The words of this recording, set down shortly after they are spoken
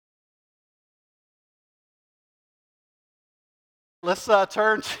Let's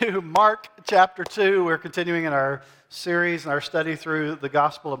turn to Mark chapter 2. We're continuing in our series and our study through the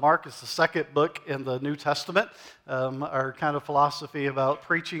Gospel of Mark. It's the second book in the New Testament. Our kind of philosophy about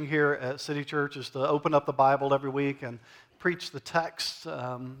preaching here at City Church is to open up the Bible every week and preach the text. We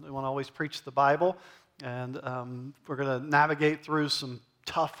want to always preach the Bible. And we're going to navigate through some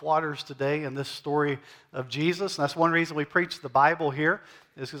tough waters today in this story of Jesus. And that's one reason we preach the Bible here,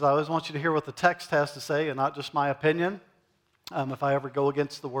 is because I always want you to hear what the text has to say and not just my opinion. If I ever go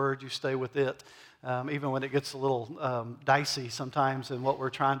against the word, you stay with it, even when it gets a little dicey sometimes in what we're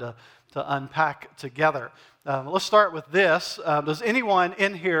trying to unpack together. Let's start with this. Does anyone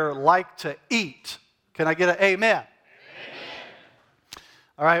in here like to eat? Can I get an amen? Amen.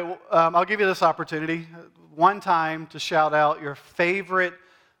 All right, I'll give you this opportunity one time to shout out your favorite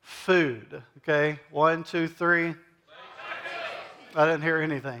food. Okay, 1, 2, 3. I didn't hear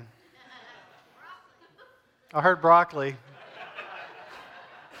anything. I heard broccoli.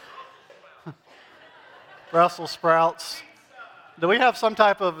 Brussels sprouts. Do we have some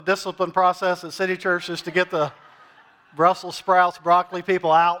type of discipline process at City Church just to get the Brussels sprouts, broccoli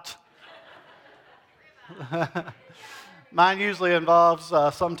people out? Mine usually involves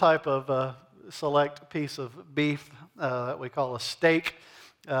some type of select piece of beef that we call a steak.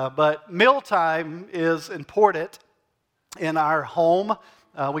 But mealtime is important in our home.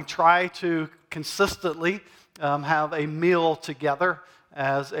 We try to consistently have a meal together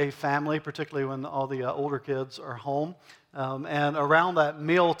as a family, particularly when all the older kids are home. And around that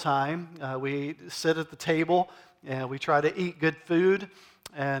meal time, we sit at the table and we try to eat good food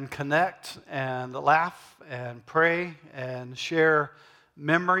and connect and laugh and pray and share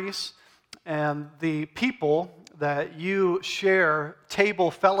memories. And the people that you share table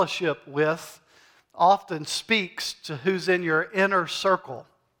fellowship with often speaks to who's in your inner circle,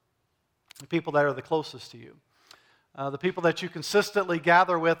 the people that are the closest to you. The people that you consistently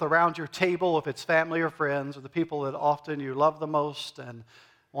gather with around your table, if it's family or friends, or the people that often you love the most and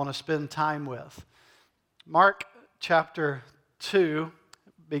want to spend time with. Mark chapter 2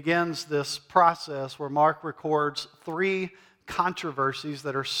 begins this process where Mark records 3 controversies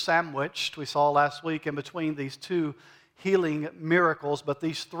that are sandwiched, we saw last week, in between these 2 healing miracles. But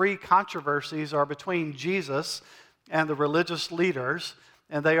these 3 controversies are between Jesus and the religious leaders,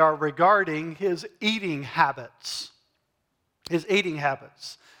 and they are regarding his eating habits. His eating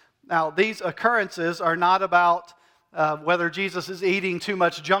habits. Now, these occurrences are not about whether Jesus is eating too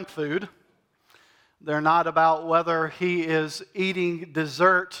much junk food. They're not about whether he is eating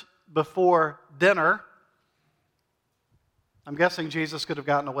dessert before dinner. I'm guessing Jesus could have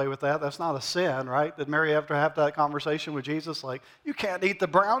gotten away with that. That's not a sin, right? Did Mary have to have that conversation with Jesus? Like, you can't eat the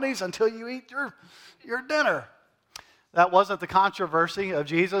brownies until you eat your dinner. That wasn't the controversy of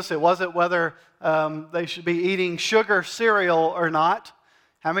Jesus. It wasn't whether they should be eating sugar cereal or not.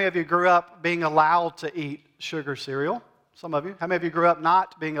 How many of you grew up being allowed to eat sugar cereal? Some of you. How many of you grew up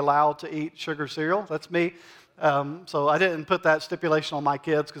not being allowed to eat sugar cereal? That's me. So I didn't put that stipulation on my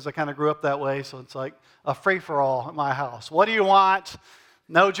kids because I kind of grew up that way. So it's like a free-for-all at my house. What do you want?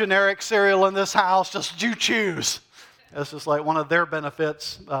 No generic cereal in this house. Just you choose. It's just like one of their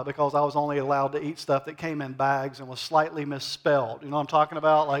benefits because I was only allowed to eat stuff that came in bags and was slightly misspelled. You know what I'm talking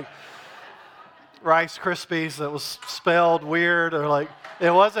about? Like Rice Krispies that was spelled weird, or like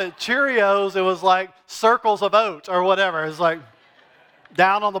it wasn't Cheerios, it was like circles of oat or whatever. It's like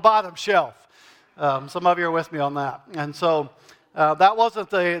down on the bottom shelf. Some of you are with me on that. And so that wasn't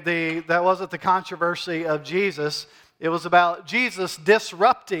the controversy of Jesus. It was about Jesus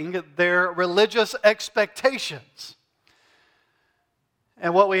disrupting their religious expectations.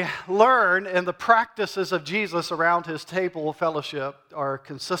 And what we learn in the practices of Jesus around his table fellowship are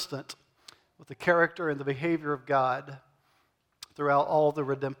consistent with the character and the behavior of God throughout all the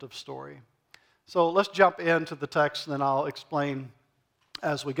redemptive story. So let's jump into the text and then I'll explain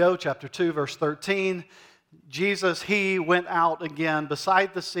as we go. Chapter 2, verse 13. Jesus, he went out again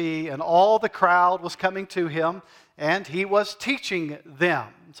beside the sea, and all the crowd was coming to him, and he was teaching them.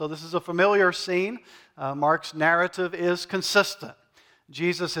 So this is a familiar scene. Mark's narrative is consistent.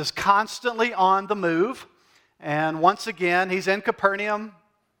 Jesus is constantly on the move, and once again, he's in Capernaum.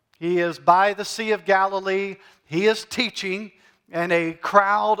 He is by the Sea of Galilee. He is teaching, and a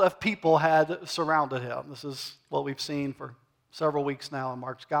crowd of people had surrounded him. This is what we've seen for several weeks now in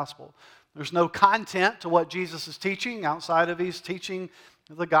Mark's gospel. There's no content to what Jesus is teaching outside of he's teaching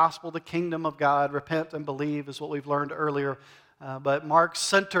the gospel, the kingdom of God. Repent and believe is what we've learned earlier. But Mark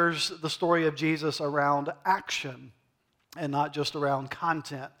centers the story of Jesus around action and not just around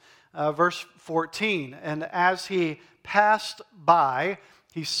content. Verse 14, and as he passed by,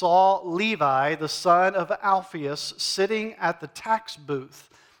 he saw Levi, the son of Alphaeus, sitting at the tax booth.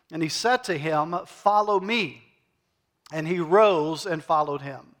 And he said to him, "Follow me." And he rose and followed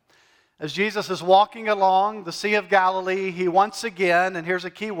him. As Jesus is walking along the Sea of Galilee, he once again, and here's a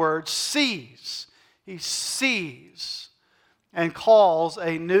key word, sees. He sees and calls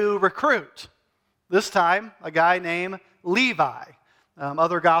a new recruit. This time, a guy named Levi.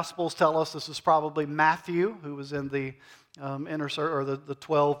 Other Gospels tell us this is probably Matthew, who was in the the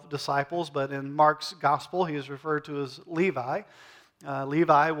 12 disciples, but in Mark's Gospel, he is referred to as Levi.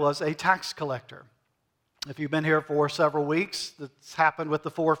 Levi was a tax collector. If you've been here for several weeks, it's happened with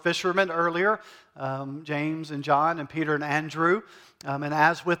the 4 fishermen earlier, James and John and Peter and Andrew. And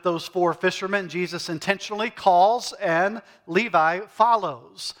as with those 4 fishermen, Jesus intentionally calls and Levi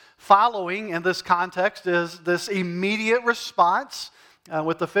follows. Following in this context is this immediate response.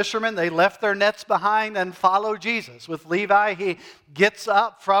 With the fishermen, they left their nets behind and followed Jesus. With Levi, he gets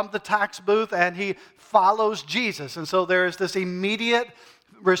up from the tax booth and he follows Jesus. And so there is this immediate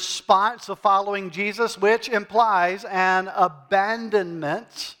response of following Jesus, which implies an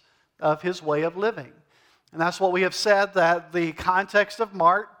abandonment of his way of living. And that's what we have said, that the context of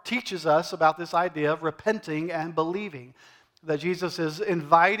Mark teaches us about this idea of repenting and believing. That Jesus is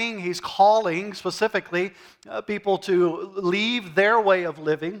inviting, he's calling specifically people to leave their way of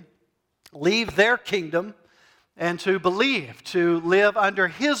living, leave their kingdom, and to believe, to live under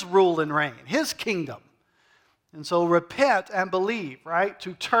his rule and reign, his kingdom. And so repent and believe, right?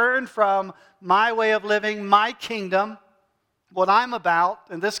 To turn from my way of living, my kingdom, what I'm about,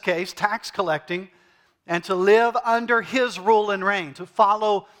 in this case, tax collecting, and to live under his rule and reign, to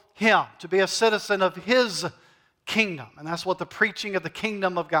follow him, to be a citizen of his kingdom. And that's what the preaching of the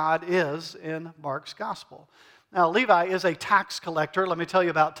kingdom of God is in Mark's gospel. Now, Levi is a tax collector. Let me tell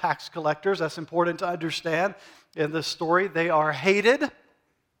you about tax collectors. That's important to understand in this story. They are hated.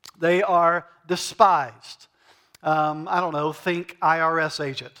 They are despised. I don't know, think IRS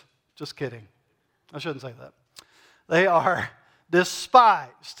agent. Just kidding. I shouldn't say that. They are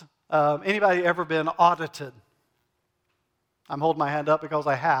despised. Anybody ever been audited? I'm holding my hand up because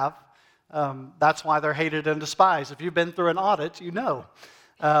I have. That's why they're hated and despised. If you've been through an audit, you know.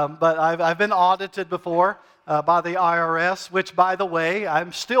 But I've been audited before by the IRS, which, by the way,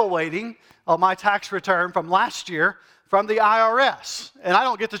 I'm still waiting on my tax return from last year from the IRS. And I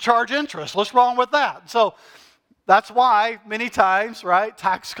don't get to charge interest. What's wrong with that? So that's why many times, right,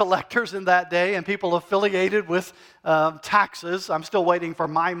 tax collectors in that day and people affiliated with taxes, I'm still waiting for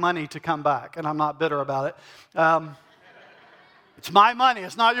my money to come back, and I'm not bitter about it. It's my money.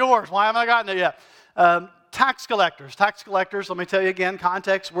 It's not yours. Why haven't I gotten it yet? Tax collectors, let me tell you again,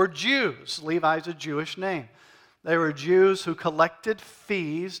 context, were Jews. Levi's a Jewish name. They were Jews who collected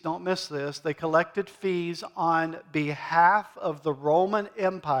fees. Don't miss this. They collected fees on behalf of the Roman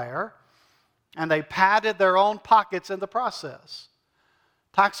Empire, and they padded their own pockets in the process.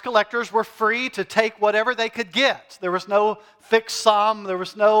 Tax collectors were free to take whatever they could get. There was no fixed sum. There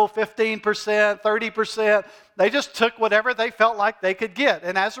was no 15%, 30%. They just took whatever they felt like they could get.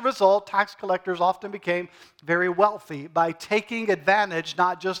 And as a result, tax collectors often became very wealthy by taking advantage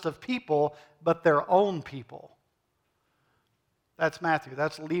not just of people, but their own people. That's Matthew.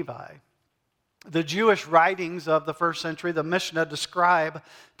 That's Levi. The Jewish writings of the first century, the Mishnah, describe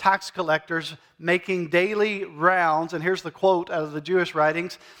tax collectors making daily rounds, and here's the quote out of the Jewish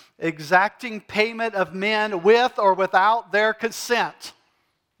writings, exacting payment of men with or without their consent.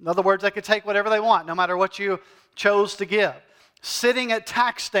 In other words, they could take whatever they want, no matter what you chose to give. Sitting at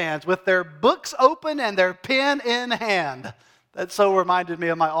tax stands with their books open and their pen in hand. That so reminded me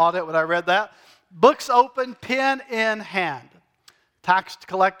of my audit when I read that. Books open, pen in hand. Tax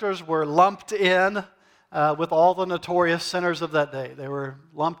collectors were lumped in with all the notorious sinners of that day. They were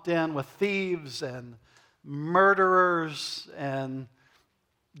lumped in with thieves and murderers and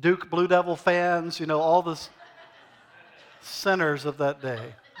Duke Blue Devil fans, all the sinners of that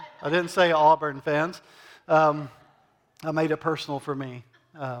day. I didn't say Auburn fans. I made it personal for me.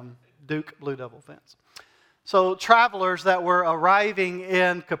 Duke Blue Devil fans. So travelers that were arriving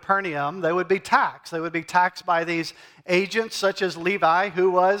in Capernaum, they would be taxed. They would be taxed by these agents such as Levi,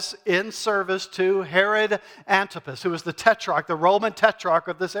 who was in service to Herod Antipas, who was the tetrarch, the Roman tetrarch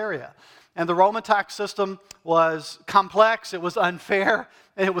of this area. And the Roman tax system was complex, it was unfair,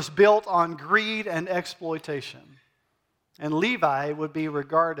 and it was built on greed and exploitation. And Levi would be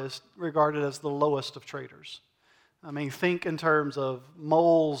regarded as the lowest of traders. I mean, think in terms of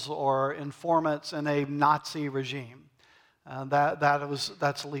moles or informants in a Nazi regime.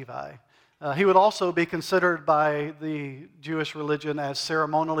 That's Levi. He would also be considered by the Jewish religion as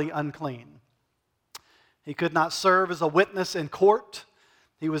ceremonially unclean. He could not serve as a witness in court.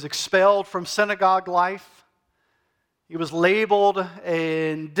 He was expelled from synagogue life. He was labeled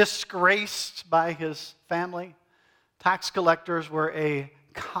and disgraced by his family. Tax collectors were a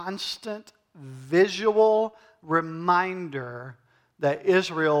constant visual reminder that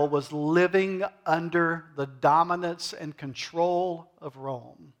Israel was living under the dominance and control of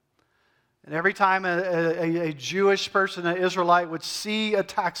Rome. And every time a Jewish person, an Israelite, would see a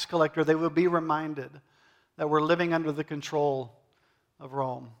tax collector, they would be reminded that we're living under the control of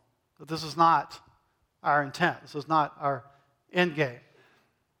Rome. But this is not our intent. This is not our end game.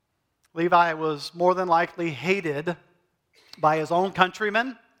 Levi was more than likely hated by his own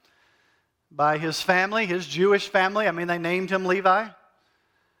countrymen, by his family, his Jewish family. I mean, they named him Levi.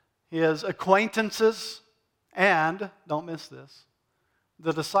 His acquaintances, and, don't miss this,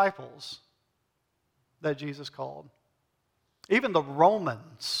 the disciples that Jesus called. Even the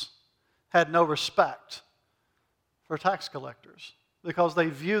Romans had no respect for tax collectors because they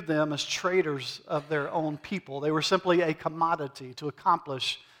viewed them as traitors of their own people. They were simply a commodity to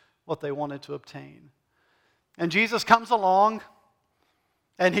accomplish what they wanted to obtain. And Jesus comes along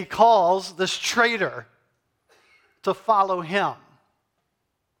and he calls this traitor to follow him.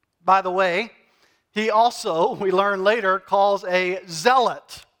 By the way, he also, we learn later, calls a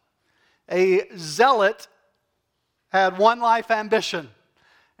zealot. A zealot had one life ambition,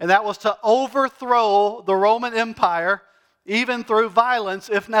 and that was to overthrow the Roman Empire, even through violence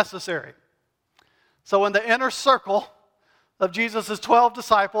if necessary. So in the inner circle of Jesus' 12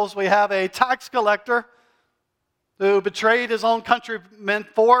 disciples, we have a tax collector who betrayed his own countrymen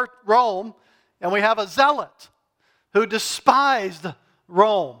for Rome, and we have a zealot who despised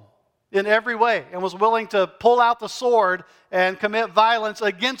Rome in every way and was willing to pull out the sword and commit violence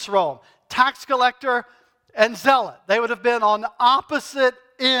against Rome. Tax collector and zealot. They would have been on opposite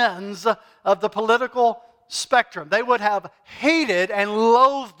ends of the political spectrum. They would have hated and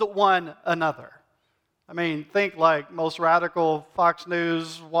loathed one another. I mean, think like most radical Fox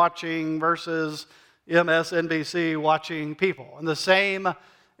News watching versus MSNBC watching people in the same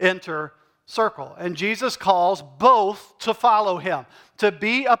inner circle. And Jesus calls both to follow him, to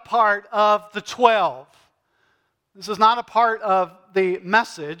be a part of the 12. This is not a part of the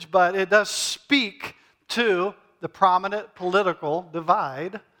message, but it does speak to the prominent political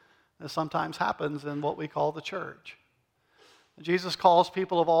divide that sometimes happens in what we call the church. Jesus calls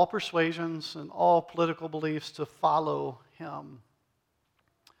people of all persuasions and all political beliefs to follow him.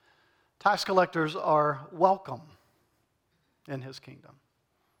 Tax collectors are welcome in his kingdom.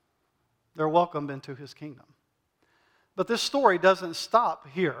 They're welcomed into his kingdom. But this story doesn't stop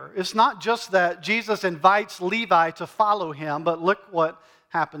here. It's not just that Jesus invites Levi to follow him, but look what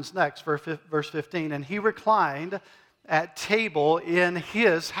happens next, verse 15. And he reclined at table in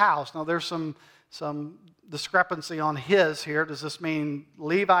his house. Now there's some discrepancy on his here. Does this mean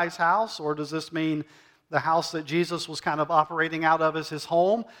Levi's house, or does this mean the house that Jesus was kind of operating out of as his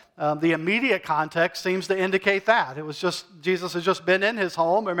home? The immediate context seems to indicate that. It was just, Jesus had just been in his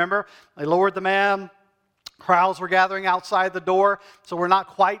home. Remember, they lowered the man. Crowds were gathering outside the door, so we're not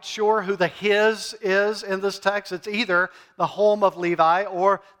quite sure who the his is in this text. It's either the home of Levi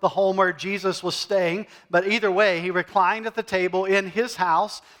or the home where Jesus was staying. But either way, he reclined at the table in his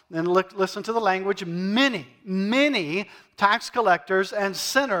house. And listen to the language. Many tax collectors and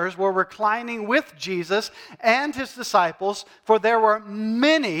sinners were reclining with Jesus and his disciples, for there were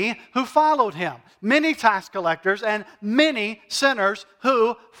many who followed him. Many tax collectors and many sinners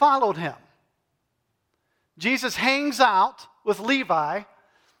who followed him. Jesus hangs out with Levi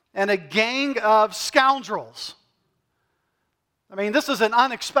and a gang of scoundrels. I mean, this is an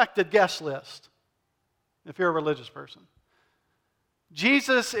unexpected guest list if you're a religious person.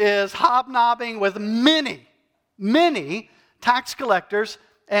 Jesus is hobnobbing with many tax collectors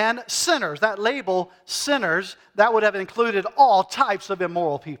and sinners. That label, sinners, that would have included all types of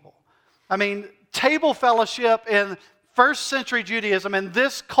immoral people. I mean, table fellowship in first century Judaism in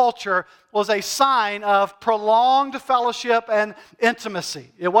this culture was a sign of prolonged fellowship and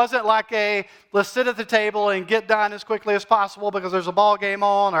intimacy. It wasn't like let's sit at the table and get done as quickly as possible because there's a ball game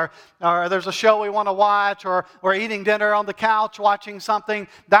on or there's a show we want to watch or we're eating dinner on the couch watching something.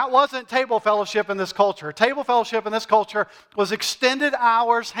 That wasn't table fellowship in this culture. Table fellowship in this culture was extended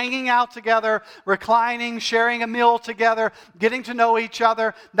hours, hanging out together, reclining, sharing a meal together, getting to know each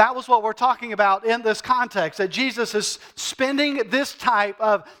other. That was what we're talking about in this context, that Jesus is spending this type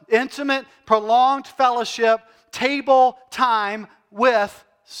of intimate, prolonged fellowship, table time with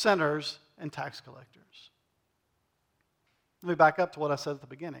sinners and tax collectors. Let me back up to what I said at the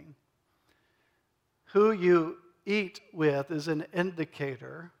beginning. Who you eat with is an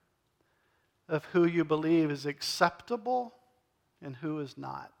indicator of who you believe is acceptable and who is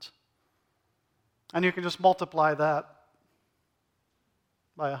not. And you can just multiply that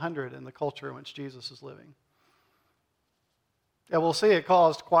by 100 in the culture in which Jesus is living. And we'll see it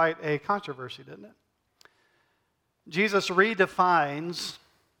caused quite a controversy, didn't it? Jesus redefines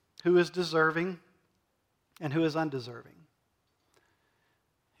who is deserving and who is undeserving.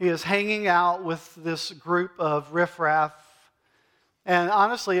 He is hanging out with this group of riffraff. And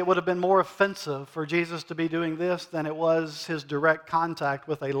honestly, it would have been more offensive for Jesus to be doing this than it was his direct contact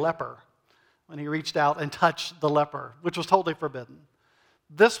with a leper when he reached out and touched the leper, which was totally forbidden.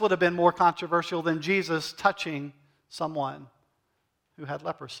 This would have been more controversial than Jesus touching someone who had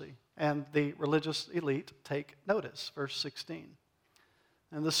leprosy. And the religious elite take notice. Verse 16.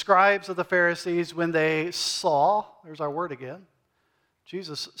 And the scribes of the Pharisees, when they saw, there's our word again,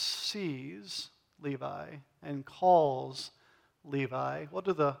 Jesus sees Levi and calls Levi. What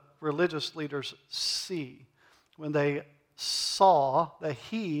do the religious leaders see when they saw that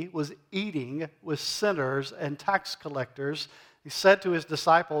he was eating with sinners and tax collectors? He said to his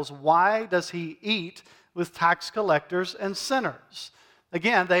disciples, "Why does he eat with tax collectors and sinners?"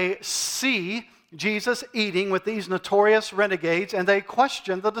 Again, they see Jesus eating with these notorious renegades, and they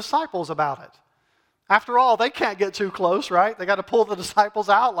question the disciples about it. After all, they can't get too close, right? They got to pull the disciples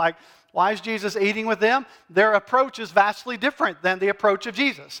out, like, why is Jesus eating with them? Their approach is vastly different than the approach of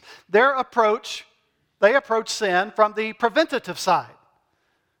Jesus. They approach sin from the preventative side.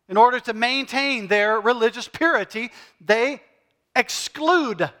 In order to maintain their religious purity, they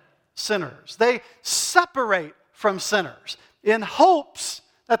exclude sinners. They separate from sinners in hopes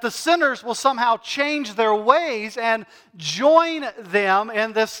that the sinners will somehow change their ways and join them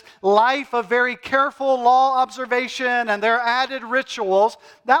in this life of very careful law observation and their added rituals.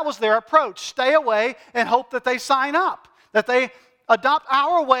 That was their approach. Stay away and hope that they sign up, that they adopt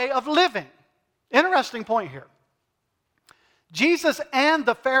our way of living. Interesting point here. Jesus and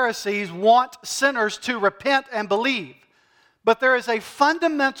the Pharisees want sinners to repent and believe, but there is a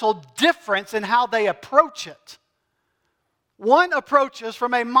fundamental difference in how they approach it. One approaches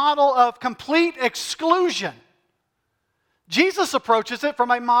from a model of complete exclusion. Jesus approaches it from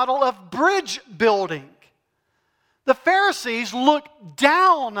a model of bridge building. The Pharisees look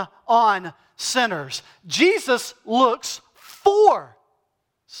down on sinners. Jesus looks for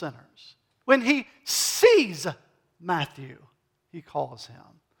sinners. When he sees Matthew, he calls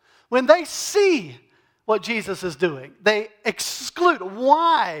him. When they see what Jesus is doing, they exclude.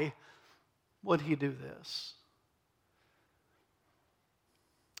 Why would he do this?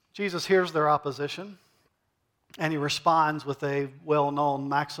 Jesus hears their opposition, and he responds with a well-known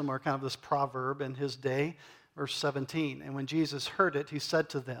maxim or kind of this proverb in his day, verse 17. And when Jesus heard it, he said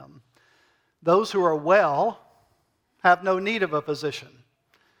to them, "Those who are well have no need of a physician,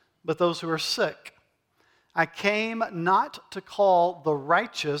 but those who are sick. I came not to call the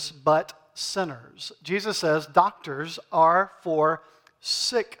righteous, but sinners." Jesus says doctors are for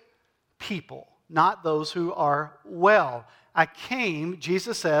sick people, not those who are well. I came,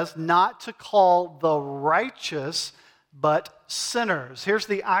 Jesus says, not to call the righteous, but sinners. Here's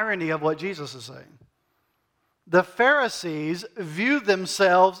the irony of what Jesus is saying. The Pharisees viewed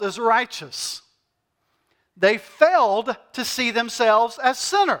themselves as righteous. They failed to see themselves as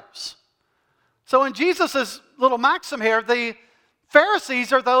sinners. So in Jesus' little maxim here, the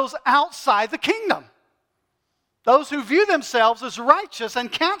Pharisees are those outside the kingdom. Those who view themselves as righteous and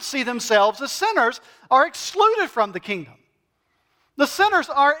can't see themselves as sinners are excluded from the kingdom. The sinners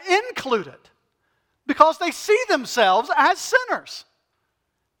are included because they see themselves as sinners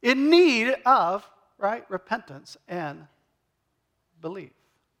in need of, repentance and belief.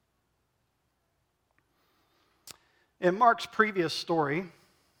 In Mark's previous story,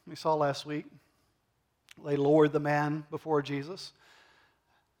 we saw last week, they lowered the man before Jesus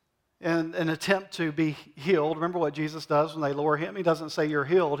in an attempt to be healed. Remember what Jesus does when they lower him? He doesn't say, "You're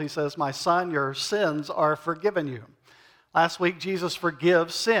healed." He says, "My son, your sins are forgiven you." Last week, Jesus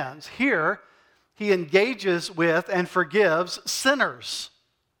forgives sins. Here, he engages with and forgives sinners.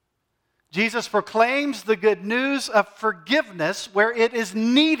 Jesus proclaims the good news of forgiveness where it is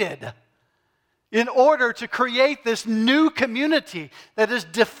needed in order to create this new community that is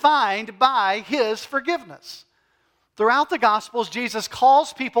defined by his forgiveness. Throughout the Gospels, Jesus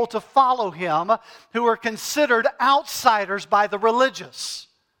calls people to follow him who are considered outsiders by the religious.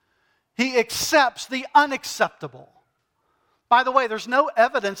 He accepts the unacceptable. By the way, there's no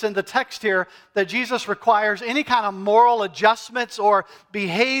evidence in the text here that Jesus requires any kind of moral adjustments or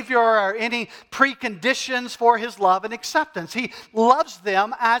behavior or any preconditions for his love and acceptance. He loves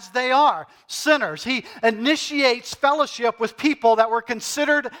them as they are, sinners. He initiates fellowship with people that were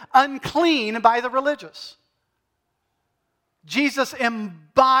considered unclean by the religious. Jesus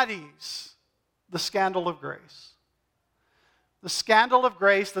embodies the scandal of grace. The scandal of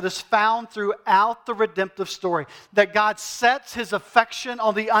grace that is found throughout the redemptive story. That God sets His affection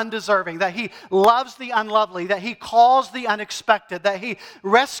on the undeserving. That He loves the unlovely. That He calls the unexpected. That He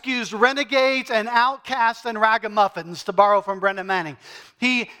rescues renegades and outcasts and ragamuffins, to borrow from Brendan Manning.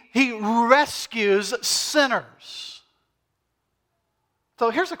 He rescues sinners. So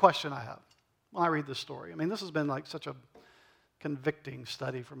here's a question I have when I read this story. I mean, this has been like such a convicting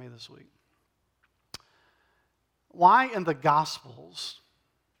study for me this week. Why in the Gospels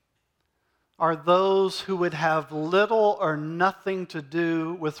are those who would have little or nothing to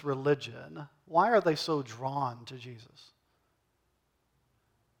do with religion, why are they so drawn to Jesus?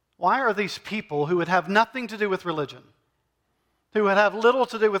 Why are these people who would have nothing to do with religion, who would have little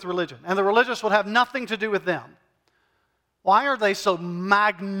to do with religion, and the religious would have nothing to do with them, why are they so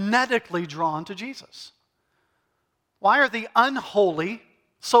magnetically drawn to Jesus? Why are the unholy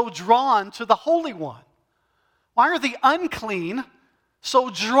so drawn to the Holy One? Why are the unclean so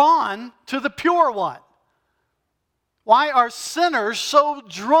drawn to the pure one? Why are sinners so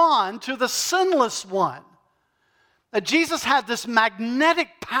drawn to the sinless one? That Jesus had this magnetic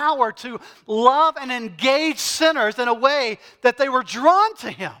power to love and engage sinners in a way that they were drawn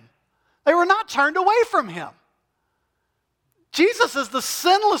to Him. They were not turned away from Him. Jesus is the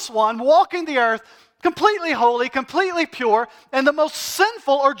sinless one walking the earth, completely holy, completely pure, and the most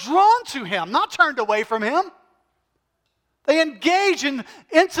sinful are drawn to Him, not turned away from Him. They engage in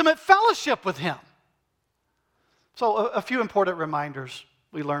intimate fellowship with Him. So a few important reminders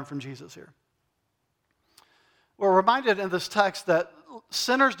we learn from Jesus here. We're reminded in this text that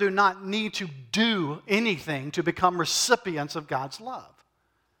sinners do not need to do anything to become recipients of God's love.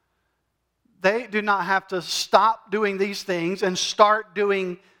 They do not have to stop doing these things and start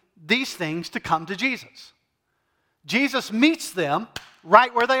doing these things to come to Jesus. Jesus meets them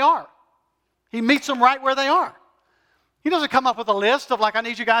right where they are. He meets them right where they are. He doesn't come up with a list of like, I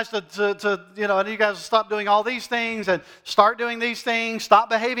need you guys I need you guys to stop doing all these things and start doing these things, stop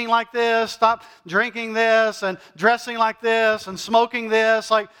behaving like this, stop drinking this and dressing like this and smoking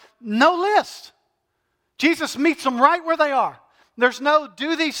this. Like, no list. Jesus meets them right where they are. There's no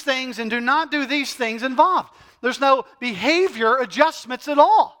do these things and do not do these things involved. There's no behavior adjustments at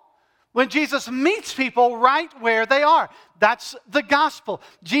all. When Jesus meets people right where they are. That's the gospel.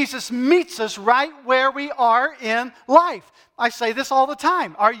 Jesus meets us right where we are in life. I say this all the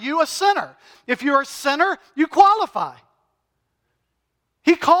time. Are you a sinner? If you're a sinner, you qualify.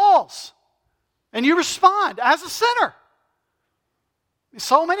 He calls, and you respond as a sinner.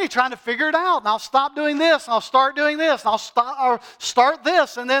 So many trying to figure it out, and I'll stop doing this, and I'll start doing this, and I'll start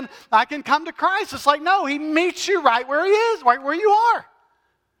this, and then I can come to Christ. It's like, no, He meets you right where He is, right where you are.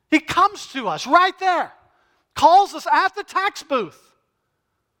 He comes to us right there, calls us at the tax booth.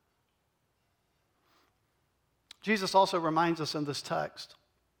 Jesus also reminds us in this text,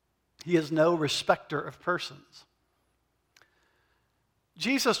 He is no respecter of persons.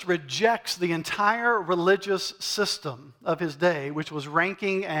 Jesus rejects the entire religious system of His day, which was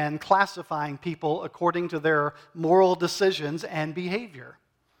ranking and classifying people according to their moral decisions and behavior.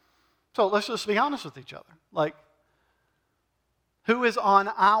 So let's just be honest with each other. Like, who is on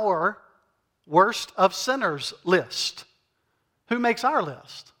our worst of sinners list? Who makes our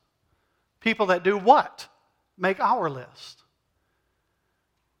list? People that do what make our list?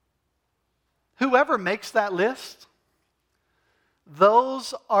 Whoever makes that list,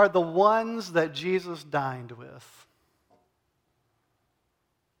 those are the ones that Jesus dined with.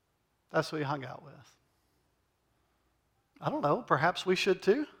 That's who He hung out with. I don't know, perhaps we should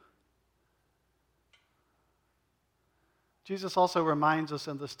too. Jesus also reminds us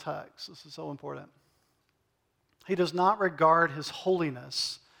in this text, this is so important. He does not regard His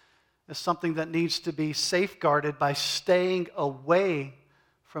holiness as something that needs to be safeguarded by staying away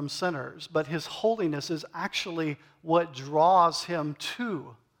from sinners, but His holiness is actually what draws Him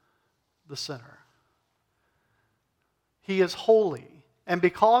to the sinner. He is holy, and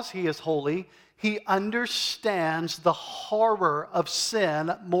because He is holy, He understands the horror of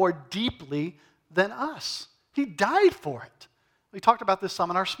sin more deeply than us. He died for it. We talked about this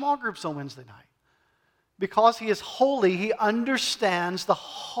some in our small groups on Wednesday night. Because He is holy, He understands the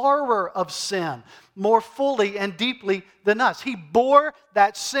horror of sin more fully and deeply than us. He bore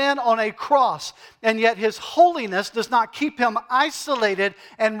that sin on a cross, and yet His holiness does not keep Him isolated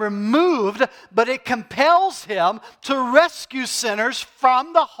and removed, but it compels Him to rescue sinners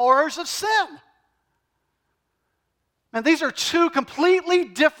from the horrors of sin. And these are two completely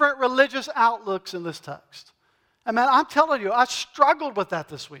different religious outlooks in this text. And man, I'm telling you, I struggled with that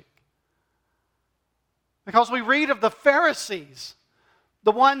this week. Because we read of the Pharisees,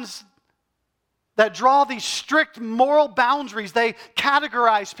 the ones that draw these strict moral boundaries. They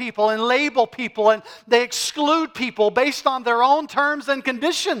categorize people and label people, and they exclude people based on their own terms and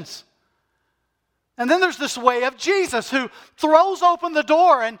conditions. And then there's this way of Jesus who throws open the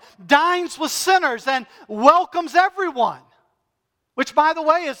door and dines with sinners and welcomes everyone. Which, by the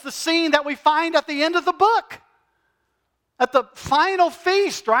way, is the scene that we find at the end of the book. At the final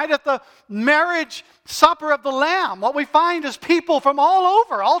feast, right? At the marriage supper of the Lamb. What we find is people from all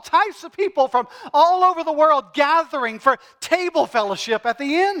over, all types of people from all over the world gathering for table fellowship at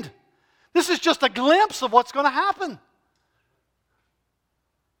the end. This is just a glimpse of what's going to happen.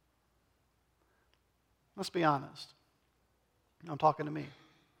 Let's be honest. I'm talking to me.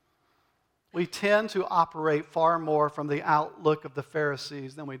 We tend to operate far more from the outlook of the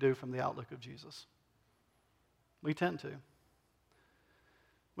Pharisees than we do from the outlook of Jesus. We tend to.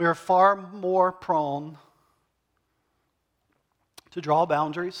 We are far more prone to draw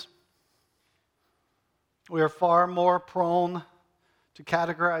boundaries. We are far more prone to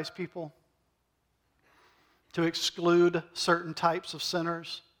categorize people, to exclude certain types of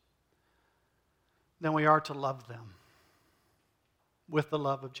sinners, than we are to love them with the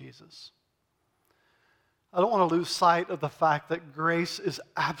love of Jesus. I don't want to lose sight of the fact that grace is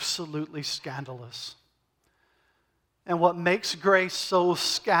absolutely scandalous. And what makes grace so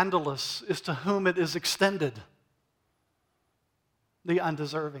scandalous is to whom it is extended, the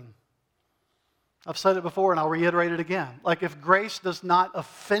undeserving. I've said it before and I'll reiterate it again. Like, if grace does not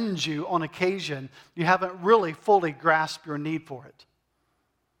offend you on occasion, you haven't really fully grasped your need for it.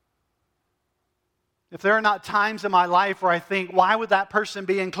 If there are not times in my life where I think, why would that person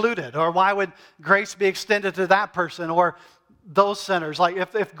be included? Or why would grace be extended to that person? Or those sinners. Like,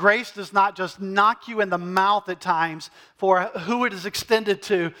 if grace does not just knock you in the mouth at times for who it is extended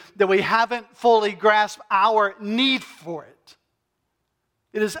to, that we haven't fully grasped our need for it.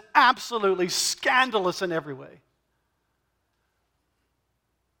 It is absolutely scandalous in every way.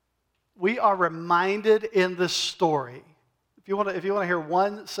 We are reminded in this story. If you want to hear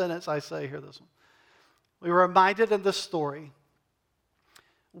one sentence I say, hear this one. We are reminded in this story,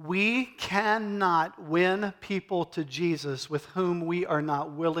 we cannot win people to Jesus with whom we are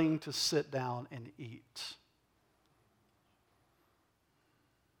not willing to sit down and eat.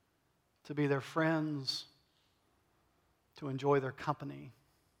 To be their friends, to enjoy their company.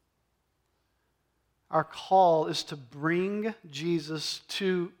 Our call is to bring Jesus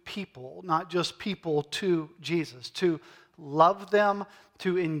to people, not just people to Jesus, to love them,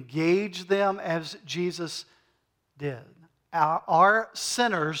 to engage them as Jesus did. Are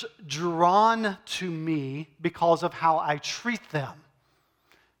sinners drawn to me because of how I treat them,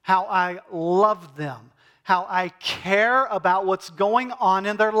 how I love them, how I care about what's going on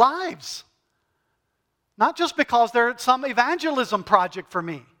in their lives? Not just because they're some evangelism project for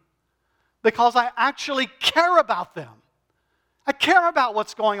me, because I actually care about them. I care about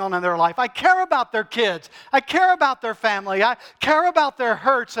what's going on in their life. I care about their kids. I care about their family. I care about their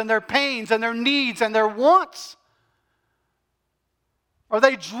hurts and their pains and their needs and their wants. Are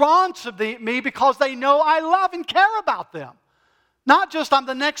they drawn to me because they know I love and care about them? Not just I'm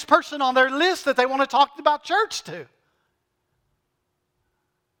the next person on their list that they want to talk about church to.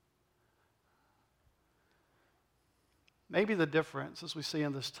 Maybe the difference, as we see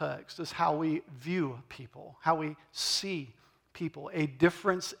in this text, is how we view people, how we see people, a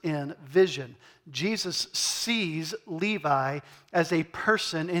difference in vision. Jesus sees Levi as a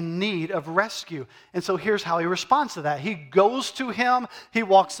person in need of rescue. And so here's how he responds to that. He goes to him, he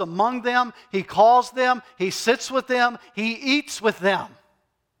walks among them, he calls them, he sits with them, he eats with them.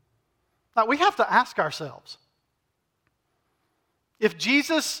 Now we have to ask ourselves, if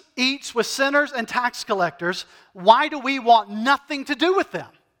Jesus eats with sinners and tax collectors, why do we want nothing to do with them?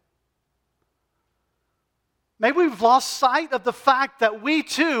 Maybe we've lost sight of the fact that we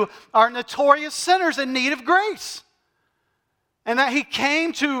too are notorious sinners in need of grace. And that He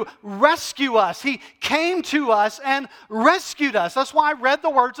came to rescue us. He came to us and rescued us. That's why I read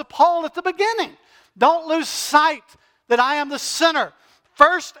the words of Paul at the beginning. Don't lose sight that I am the sinner.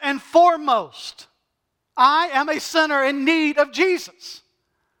 First and foremost, I am a sinner in need of Jesus.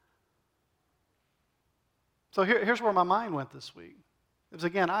 So here's where my mind went this week. Because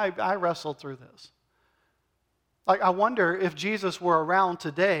again, I wrestled through this. Like, I wonder if Jesus were around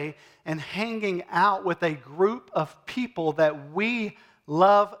today and hanging out with a group of people that we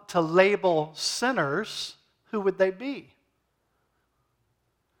love to label sinners, who would they be?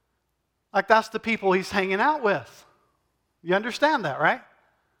 Like, that's the people He's hanging out with. You understand that, right?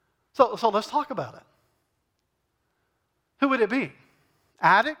 So let's talk about it. Who would it be?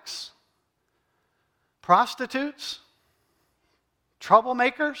 Addicts? prostitutes,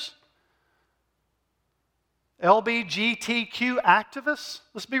 troublemakers, LGBTQ activists.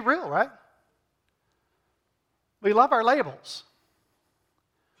 Let's be real, right? We love our labels.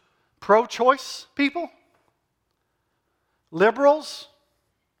 Pro-choice people, liberals,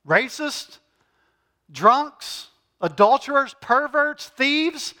 racists, drunks, adulterers, perverts,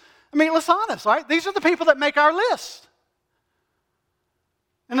 thieves. I mean, let's be honest, right? These are the people that make our list.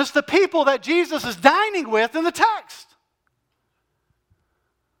 And it's the people that Jesus is dining with in the text.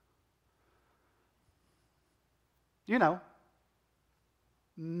 You know,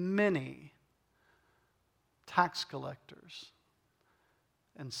 many tax collectors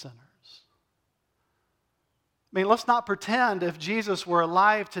and sinners. I mean, let's not pretend if Jesus were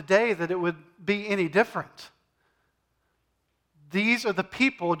alive today that it would be any different. These are the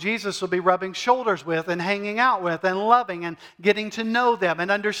people Jesus will be rubbing shoulders with and hanging out with and loving and getting to know them and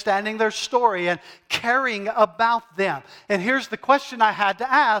understanding their story and caring about them. And here's the question I had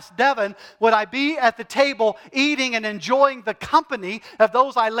to ask Devin: would I be at the table eating and enjoying the company of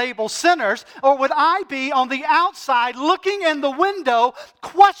those I label sinners, or would I be on the outside looking in the window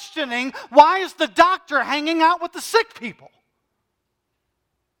questioning, why is the doctor hanging out with the sick people?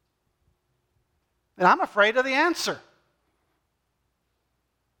 And I'm afraid of the answer.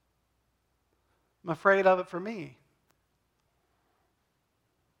 I'm afraid of it for me.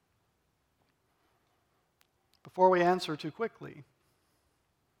 Before we answer too quickly,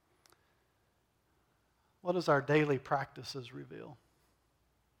 what does our daily practices reveal?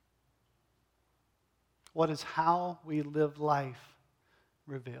 What does how we live life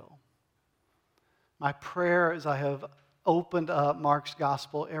reveal? My prayer as I have opened up Mark's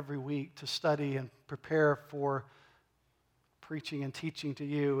gospel every week to study and prepare for preaching and teaching to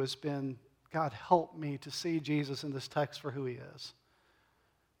you has been, God, help me to see Jesus in this text for who he is.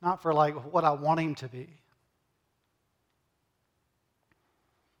 Not for like what I want him to be.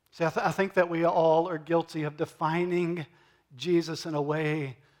 See, I think that we all are guilty of defining Jesus in a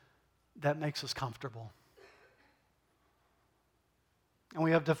way that makes us comfortable. And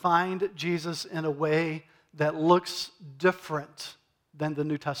we have defined Jesus in a way that looks different than the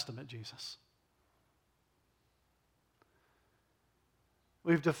New Testament Jesus.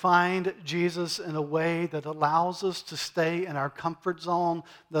 We've defined Jesus in a way that allows us to stay in our comfort zone,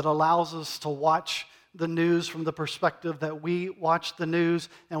 that allows us to watch the news from the perspective that we watch the news,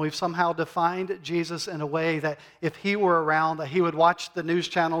 and we've somehow defined Jesus in a way that if he were around, that he would watch the news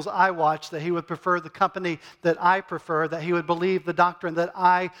channels I watch, that he would prefer the company that I prefer, that he would believe the doctrine that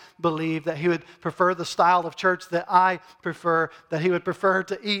I believe, that he would prefer the style of church that I prefer, that he would prefer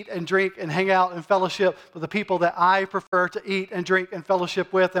to eat and drink and hang out and fellowship with the people that I prefer to eat and drink and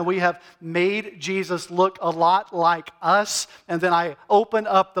fellowship with. And we have made Jesus look a lot like us. And then I open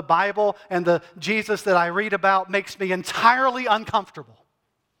up the Bible, and the Jesus that I read about makes me entirely uncomfortable.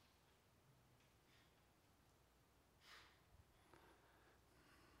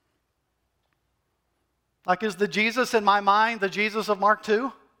 Like, is the Jesus in my mind the Jesus of Mark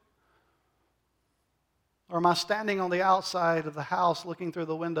 2? Or am I standing on the outside of the house looking through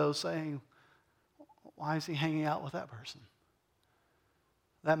the window saying, why is he hanging out with that person?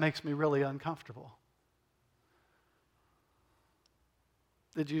 That makes me really uncomfortable.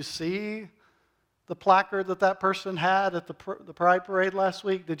 Did you see the placard that person had at the Pride Parade last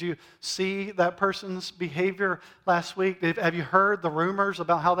week? Did you see that person's behavior last week? Have you heard the rumors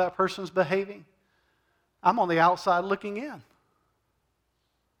about how that person's behaving? I'm on the outside looking in.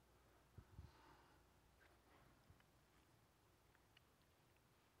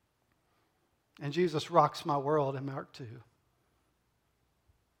 And Jesus rocks my world in Mark 2.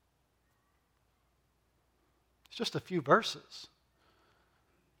 It's just a few verses.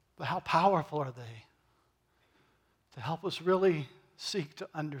 But how powerful are they to help us really seek to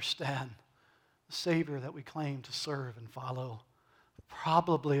understand the Savior that we claim to serve and follow?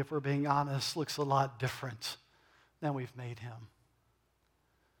 Probably, if we're being honest, looks a lot different than we've made him.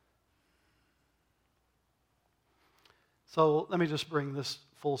 So let me just bring this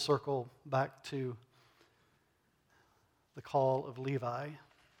full circle back to the call of Levi,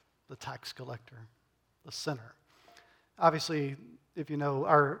 the tax collector, the sinner. Obviously, if you know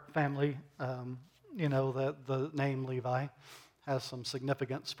our family, you know that the name Levi has some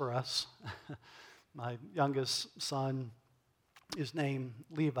significance for us. My youngest son is named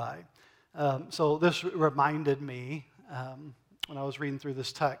Levi. So this reminded me, when I was reading through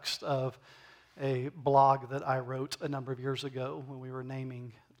this text, of a blog that I wrote a number of years ago when we were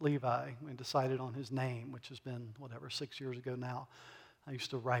naming Levi. We decided on his name, which has been, 6 years ago now. I used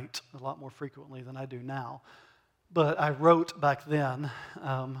to write a lot more frequently than I do now. But I wrote back then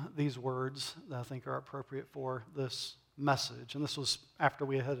these words that I think are appropriate for this message. And this was after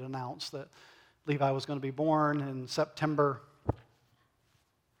we had announced that Levi was going to be born in September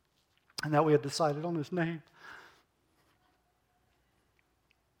and that we had decided on his name.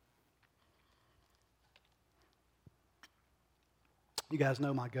 You guys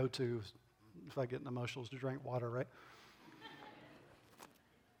know my go-to if I get emotional is to drink water, right?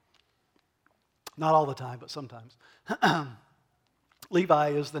 Not all the time, but sometimes. Levi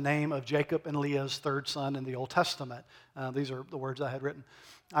is the name of Jacob and Leah's third son in the Old Testament. These are the words I had written.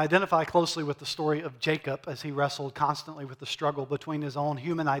 I identify closely with the story of Jacob as he wrestled constantly with the struggle between his own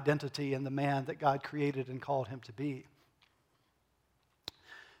human identity and the man that God created and called him to be.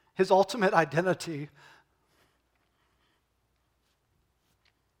 His ultimate identity,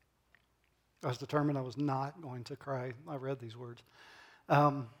 I was determined I was not going to cry. I read these words.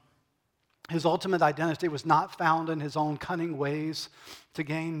 His ultimate identity was not found in his own cunning ways to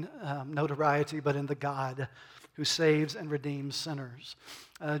gain notoriety, but in the God who saves and redeems sinners.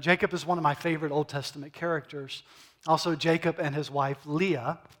 Jacob is one of my favorite Old Testament characters. Also, Jacob and his wife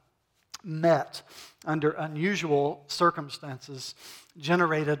Leah met under unusual circumstances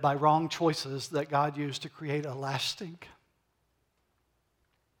generated by wrong choices that God used to create a lasting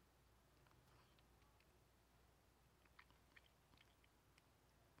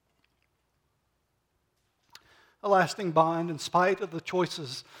bond in spite of the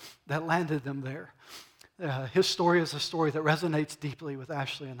choices that landed them there. His story is a story that resonates deeply with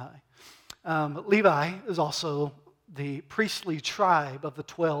Ashley and I. Levi is also the priestly tribe of the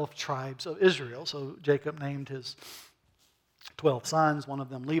 12 tribes of Israel. So Jacob named his 12 sons, one of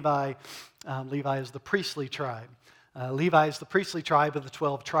them Levi. Levi is the priestly tribe. Levi is the priestly tribe of the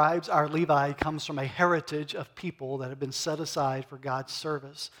 12 tribes. Our Levi comes from a heritage of people that have been set aside for God's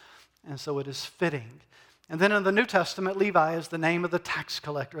service. And so it is fitting. And then in the New Testament, Levi is the name of the tax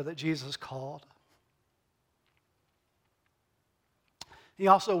collector that Jesus called. He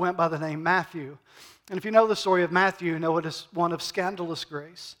also went by the name Matthew. And if you know the story of Matthew, you know it is one of scandalous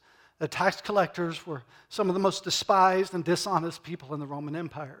grace. The tax collectors were some of the most despised and dishonest people in the Roman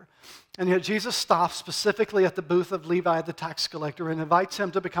Empire. And yet Jesus stops specifically at the booth of Levi the tax collector and invites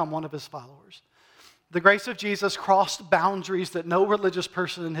him to become one of his followers. The grace of Jesus crossed boundaries that no religious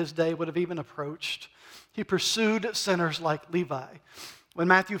person in his day would have even approached. He pursued sinners like Levi. When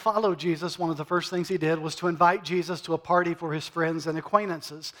Matthew followed Jesus, one of the first things he did was to invite Jesus to a party for his friends and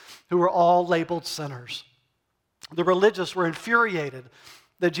acquaintances who were all labeled sinners. The religious were infuriated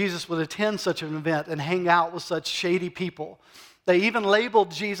that Jesus would attend such an event and hang out with such shady people. They even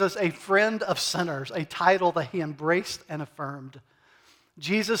labeled Jesus a friend of sinners, a title that he embraced and affirmed.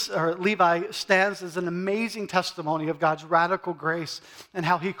 Levi stands as an amazing testimony of God's radical grace and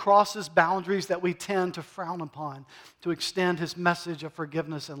how he crosses boundaries that we tend to frown upon to extend his message of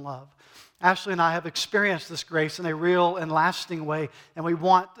forgiveness and love. Ashley and I have experienced this grace in a real and lasting way, and we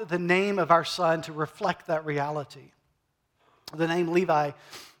want the name of our son to reflect that reality. The name Levi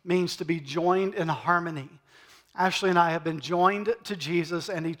means to be joined in harmony. Ashley and I have been joined to Jesus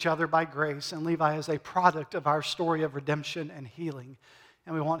and each other by grace, and Levi is a product of our story of redemption and healing.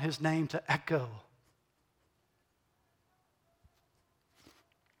 And we want his name to echo.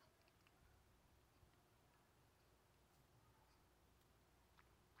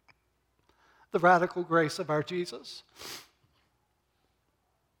 The radical grace of our Jesus.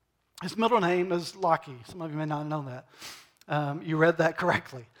 His middle name is Lockie. Some of you may not know that. You read that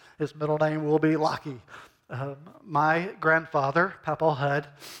correctly. His middle name will be Lockie. My grandfather, Papa Hud,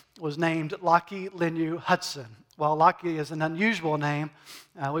 was named Lockie Linyu Hudson. While Lockie is an unusual name,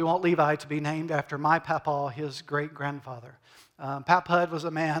 we want Levi to be named after my papa, his great-grandfather. Pap Hud was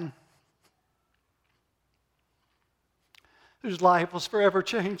a man whose life was forever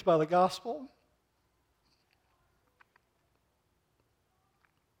changed by the gospel.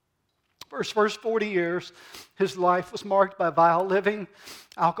 For his first 40 years, his life was marked by vile living,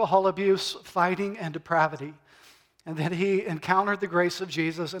 alcohol abuse, fighting, and depravity. And then he encountered the grace of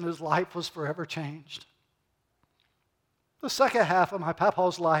Jesus, and his life was forever changed. The second half of my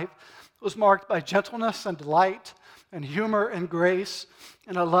papa's life was marked by gentleness and delight and humor and grace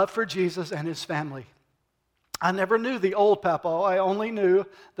and a love for Jesus and his family. I never knew the old papa. I only knew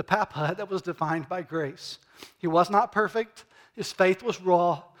the papa that was defined by grace. He was not perfect. His faith was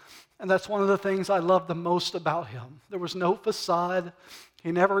raw. And that's one of the things I love the most about him. There was no facade.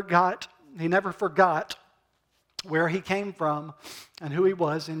 He never forgot where he came from and who he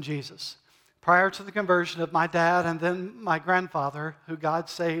was in Jesus. Prior to the conversion of my dad and then my grandfather, who God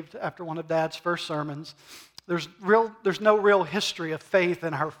saved after one of Dad's first sermons, there's no real history of faith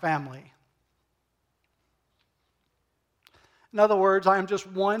in our family. In other words, I am just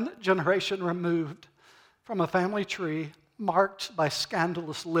one generation removed from a family tree marked by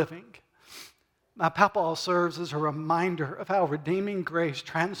scandalous living. My papa serves as a reminder of how redeeming grace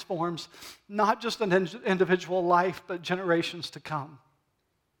transforms not just an individual life, but generations to come.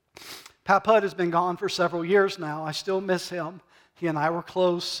 Papa has been gone for several years now. I still miss him. He and I were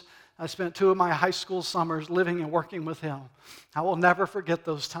close. I spent 2 of my high school summers living and working with him. I will never forget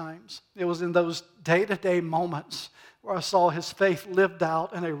those times. It was in those day-to-day moments where I saw his faith lived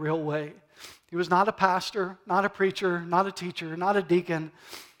out in a real way. He was not a pastor, not a preacher, not a teacher, not a deacon.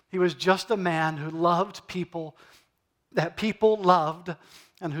 He was just a man who loved people, that people loved,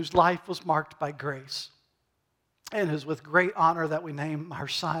 and whose life was marked by grace. And it is with great honor that we name our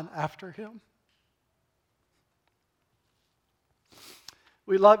son after him.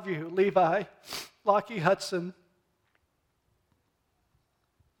 We love you, Levi, Lockie Hudson.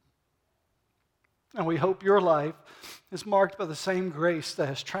 And we hope your life is marked by the same grace that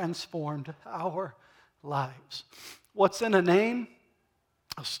has transformed our lives. What's in a name?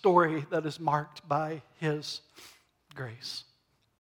 A story that is marked by his grace.